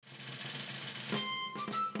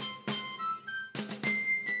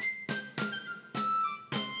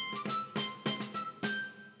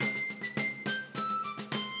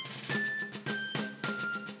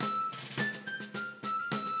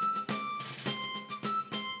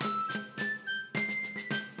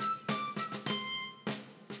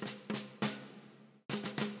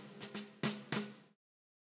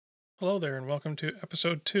Hello there, and welcome to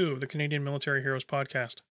episode 2 of the Canadian Military Heroes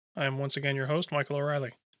podcast. I am once again your host, Michael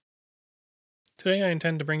O'Reilly. Today I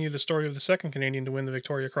intend to bring you the story of the second Canadian to win the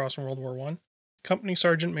Victoria Cross in World War I, Company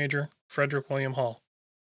Sergeant Major Frederick William Hall.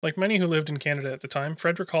 Like many who lived in Canada at the time,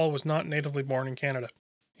 Frederick Hall was not natively born in Canada.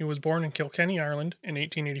 He was born in Kilkenny, Ireland in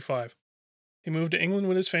 1885. He moved to England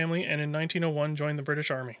with his family and in 1901 joined the British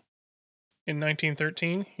Army. In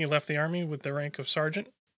 1913, he left the Army with the rank of sergeant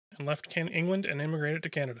and left England and immigrated to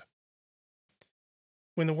Canada.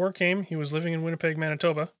 When the war came, he was living in Winnipeg,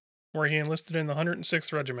 Manitoba, where he enlisted in the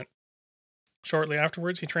 106th Regiment. Shortly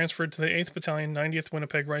afterwards, he transferred to the 8th Battalion, 90th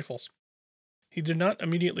Winnipeg Rifles. He did not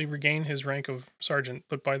immediately regain his rank of sergeant,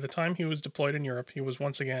 but by the time he was deployed in Europe, he was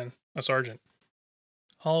once again a sergeant.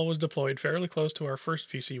 Hall was deployed fairly close to our first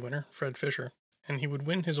VC winner, Fred Fisher, and he would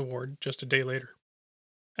win his award just a day later.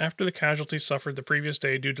 After the casualties suffered the previous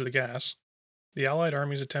day due to the gas, the Allied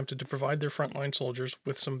armies attempted to provide their frontline soldiers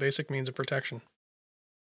with some basic means of protection.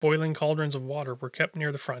 Boiling cauldrons of water were kept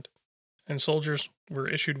near the front, and soldiers were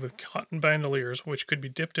issued with cotton bandoliers which could be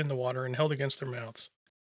dipped in the water and held against their mouths.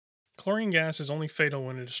 Chlorine gas is only fatal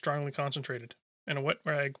when it is strongly concentrated, and a wet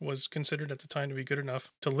rag was considered at the time to be good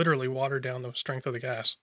enough to literally water down the strength of the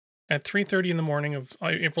gas. At 3:30 in the morning of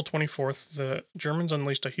April 24th, the Germans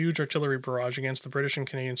unleashed a huge artillery barrage against the British and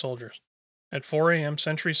Canadian soldiers. At 4 a.m.,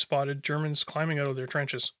 sentries spotted Germans climbing out of their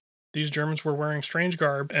trenches. These Germans were wearing strange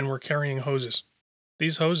garb and were carrying hoses.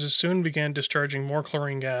 These hoses soon began discharging more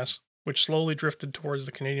chlorine gas, which slowly drifted towards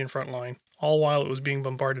the Canadian front line, all while it was being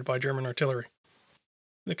bombarded by German artillery.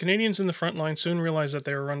 The Canadians in the front line soon realized that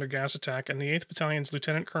they were under gas attack, and the 8th Battalion's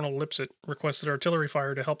Lieutenant Colonel Lipset requested artillery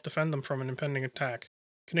fire to help defend them from an impending attack.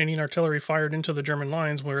 Canadian artillery fired into the German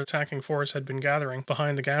lines where attacking force had been gathering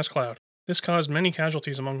behind the gas cloud. This caused many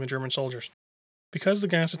casualties among the German soldiers. Because the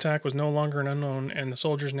gas attack was no longer an unknown and the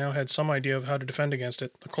soldiers now had some idea of how to defend against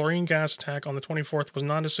it, the chlorine gas attack on the 24th was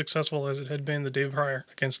not as successful as it had been the day prior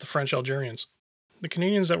against the French Algerians. The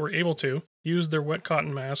Canadians that were able to used their wet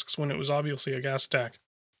cotton masks when it was obviously a gas attack.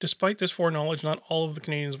 Despite this foreknowledge, not all of the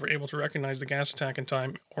Canadians were able to recognize the gas attack in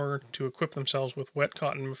time or to equip themselves with wet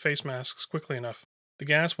cotton face masks quickly enough. The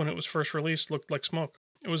gas, when it was first released, looked like smoke.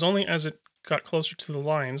 It was only as it got closer to the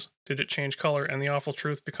lines did it change color and the awful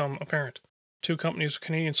truth become apparent. 2 companies of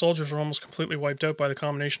Canadian soldiers were almost completely wiped out by the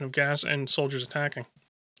combination of gas and soldiers attacking.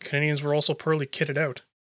 Canadians were also poorly kitted out.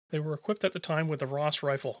 They were equipped at the time with the Ross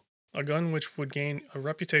rifle, a gun which would gain a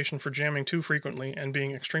reputation for jamming too frequently and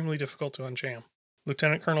being extremely difficult to unjam.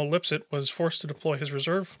 Lieutenant Colonel Lipset was forced to deploy his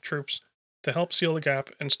reserve troops to help seal the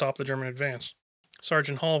gap and stop the German advance.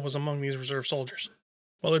 Sergeant Hall was among these reserve soldiers.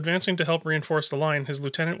 While advancing to help reinforce the line, his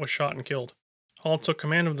lieutenant was shot and killed. Hall took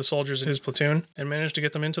command of the soldiers in his platoon and managed to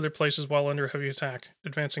get them into their places while under heavy attack,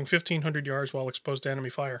 advancing 1,500 yards while exposed to enemy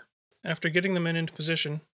fire. After getting the men into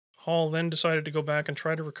position, Hall then decided to go back and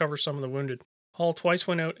try to recover some of the wounded. Hall twice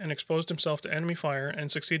went out and exposed himself to enemy fire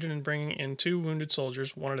and succeeded in bringing in 2 wounded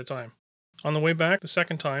soldiers one at a time. On the way back, the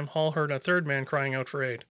second time, Hall heard a third man crying out for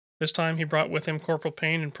aid. This time he brought with him Corporal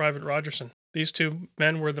Payne and Private Rogerson. These 2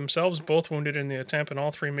 men were themselves both wounded in the attempt, and all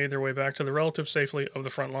 3 made their way back to the relative safety of the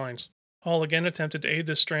front lines. Hall again attempted to aid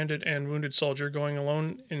this stranded and wounded soldier, going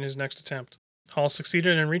alone in his next attempt. Hall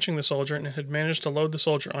succeeded in reaching the soldier and had managed to load the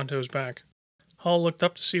soldier onto his back. Hall looked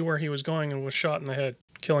up to see where he was going and was shot in the head,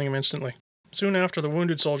 killing him instantly. Soon after, the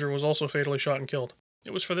wounded soldier was also fatally shot and killed.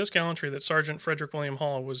 It was for this gallantry that Sergeant Frederick William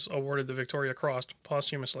Hall was awarded the Victoria Cross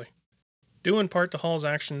posthumously. Due in part to Hall's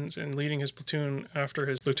actions in leading his platoon after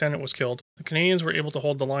his lieutenant was killed, the Canadians were able to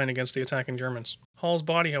hold the line against the attacking Germans. Hall's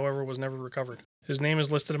body, however, was never recovered. His name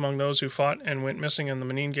is listed among those who fought and went missing in the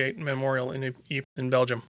Meningate Memorial in Ypres in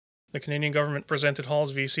Belgium. The Canadian government presented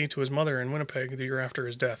Hall's VC to his mother in Winnipeg the year after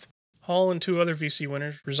his death. Hall and 2 other VC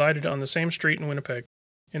winners resided on the same street in Winnipeg.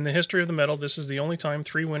 In the history of the medal, this is the only time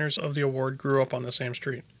 3 winners of the award grew up on the same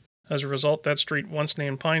street. As a result, that street, once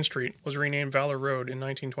named Pine Street, was renamed Valor Road in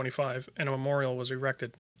 1925, and a memorial was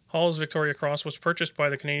erected. Hall's Victoria Cross was purchased by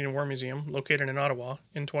the Canadian War Museum, located in Ottawa,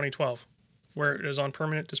 in 2012, where it is on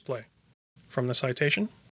permanent display. From the citation,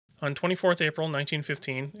 on 24th April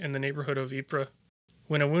 1915, in the neighborhood of Ypres,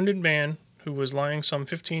 when a wounded man who was lying some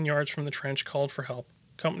 15 yards from the trench called for help,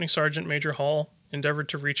 Company Sergeant Major Hall endeavored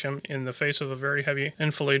to reach him in the face of a very heavy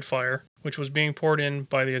enfilade fire, which was being poured in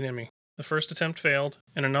by the enemy. The first attempt failed,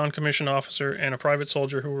 and a non-commissioned officer and a private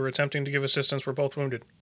soldier who were attempting to give assistance were both wounded.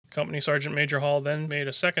 Company Sergeant Major Hall then made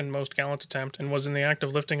a second most gallant attempt and was in the act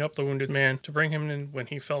of lifting up the wounded man to bring him in when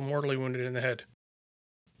he fell mortally wounded in the head.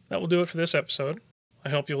 That will do it for this episode. I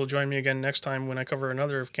hope you will join me again next time when I cover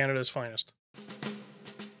another of Canada's finest.